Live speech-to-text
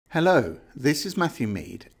Hello, this is Matthew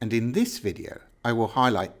Mead, and in this video I will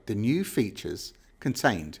highlight the new features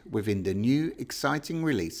contained within the new exciting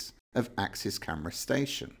release of Axis Camera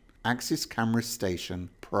Station, Axis Camera Station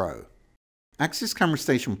Pro. Axis Camera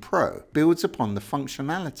Station Pro builds upon the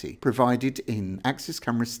functionality provided in Axis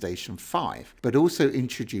Camera Station 5, but also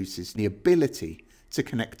introduces the ability to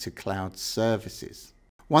connect to cloud services.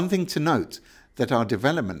 One thing to note that our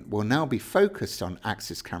development will now be focused on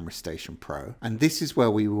Axis Camera Station Pro, and this is where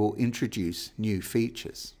we will introduce new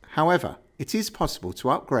features. However, it is possible to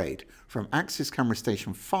upgrade from Axis Camera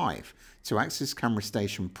Station 5 to Axis Camera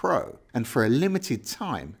Station Pro, and for a limited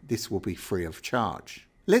time this will be free of charge.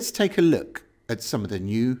 Let's take a look at some of the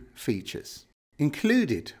new features.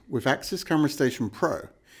 Included with Axis Camera Station Pro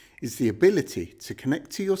is the ability to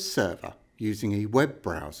connect to your server using a web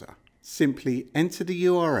browser. Simply enter the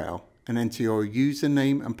URL and enter your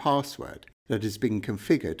username and password that has been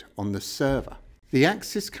configured on the server. The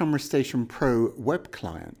Axis Camera Station Pro web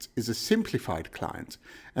client is a simplified client,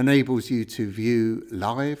 enables you to view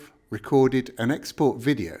live, recorded and export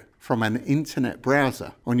video from an internet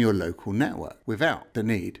browser on your local network without the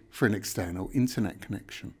need for an external internet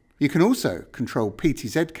connection. You can also control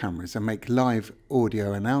PTZ cameras and make live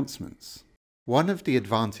audio announcements. One of the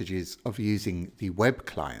advantages of using the web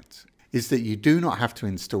client is that you do not have to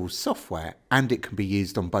install software, and it can be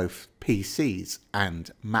used on both PCs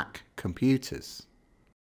and Mac computers.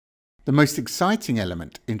 The most exciting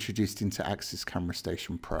element introduced into Axis Camera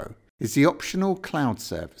Station Pro is the optional cloud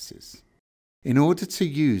services. In order to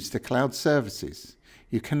use the cloud services,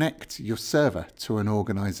 you connect your server to an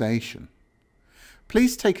organization.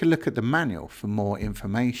 Please take a look at the manual for more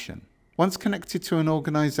information. Once connected to an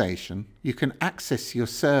organization, you can access your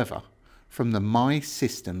server from the My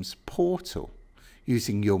Systems portal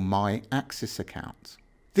using your My Axis account.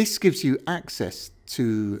 This gives you access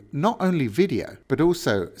to not only video, but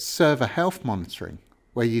also server health monitoring,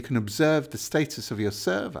 where you can observe the status of your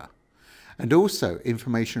server, and also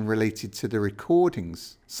information related to the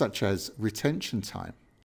recordings, such as retention time.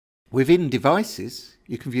 Within devices,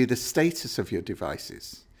 you can view the status of your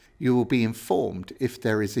devices. You will be informed if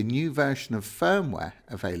there is a new version of firmware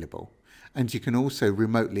available, and you can also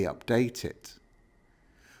remotely update it.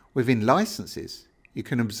 Within licenses, you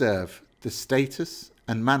can observe the status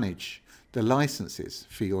and manage the licenses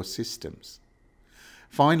for your systems.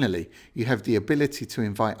 Finally, you have the ability to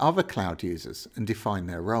invite other cloud users and define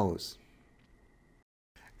their roles.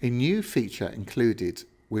 A new feature included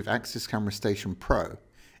with Axis Camera Station Pro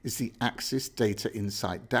is the Axis Data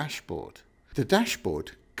Insight dashboard. The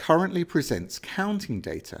dashboard currently presents counting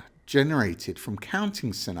data generated from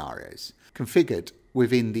counting scenarios configured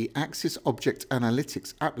within the Axis Object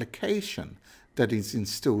Analytics application that is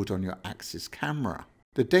installed on your Axis camera.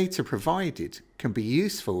 The data provided can be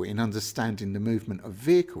useful in understanding the movement of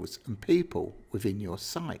vehicles and people within your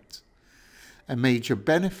site. A major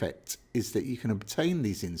benefit is that you can obtain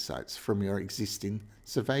these insights from your existing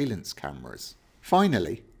surveillance cameras.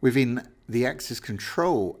 Finally, within the Axis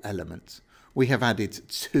Control element, we have added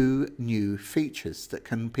two new features that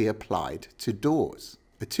can be applied to doors: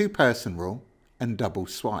 the two-person rule and double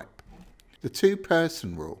swipe. The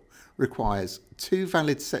two-person rule requires two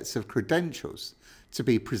valid sets of credentials to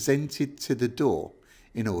be presented to the door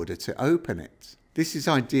in order to open it. This is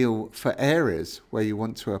ideal for areas where you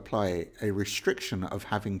want to apply a restriction of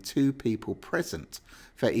having two people present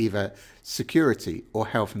for either security or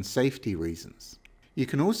health and safety reasons. You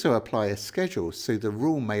can also apply a schedule so the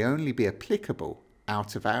rule may only be applicable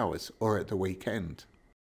out of hours or at the weekend.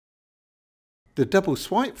 The double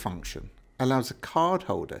swipe function allows a card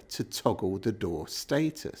holder to toggle the door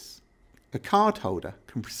status. A card holder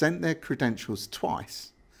can present their credentials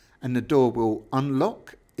twice, and the door will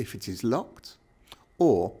unlock if it is locked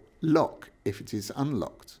or lock if it is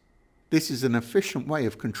unlocked. This is an efficient way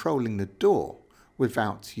of controlling the door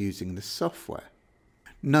without using the software.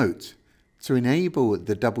 Note, to enable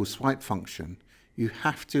the double swipe function, you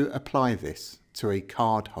have to apply this to a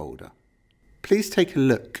card holder. Please take a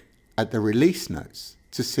look at the release notes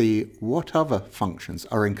to see what other functions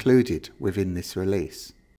are included within this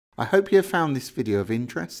release. I hope you have found this video of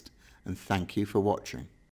interest, and thank you for watching.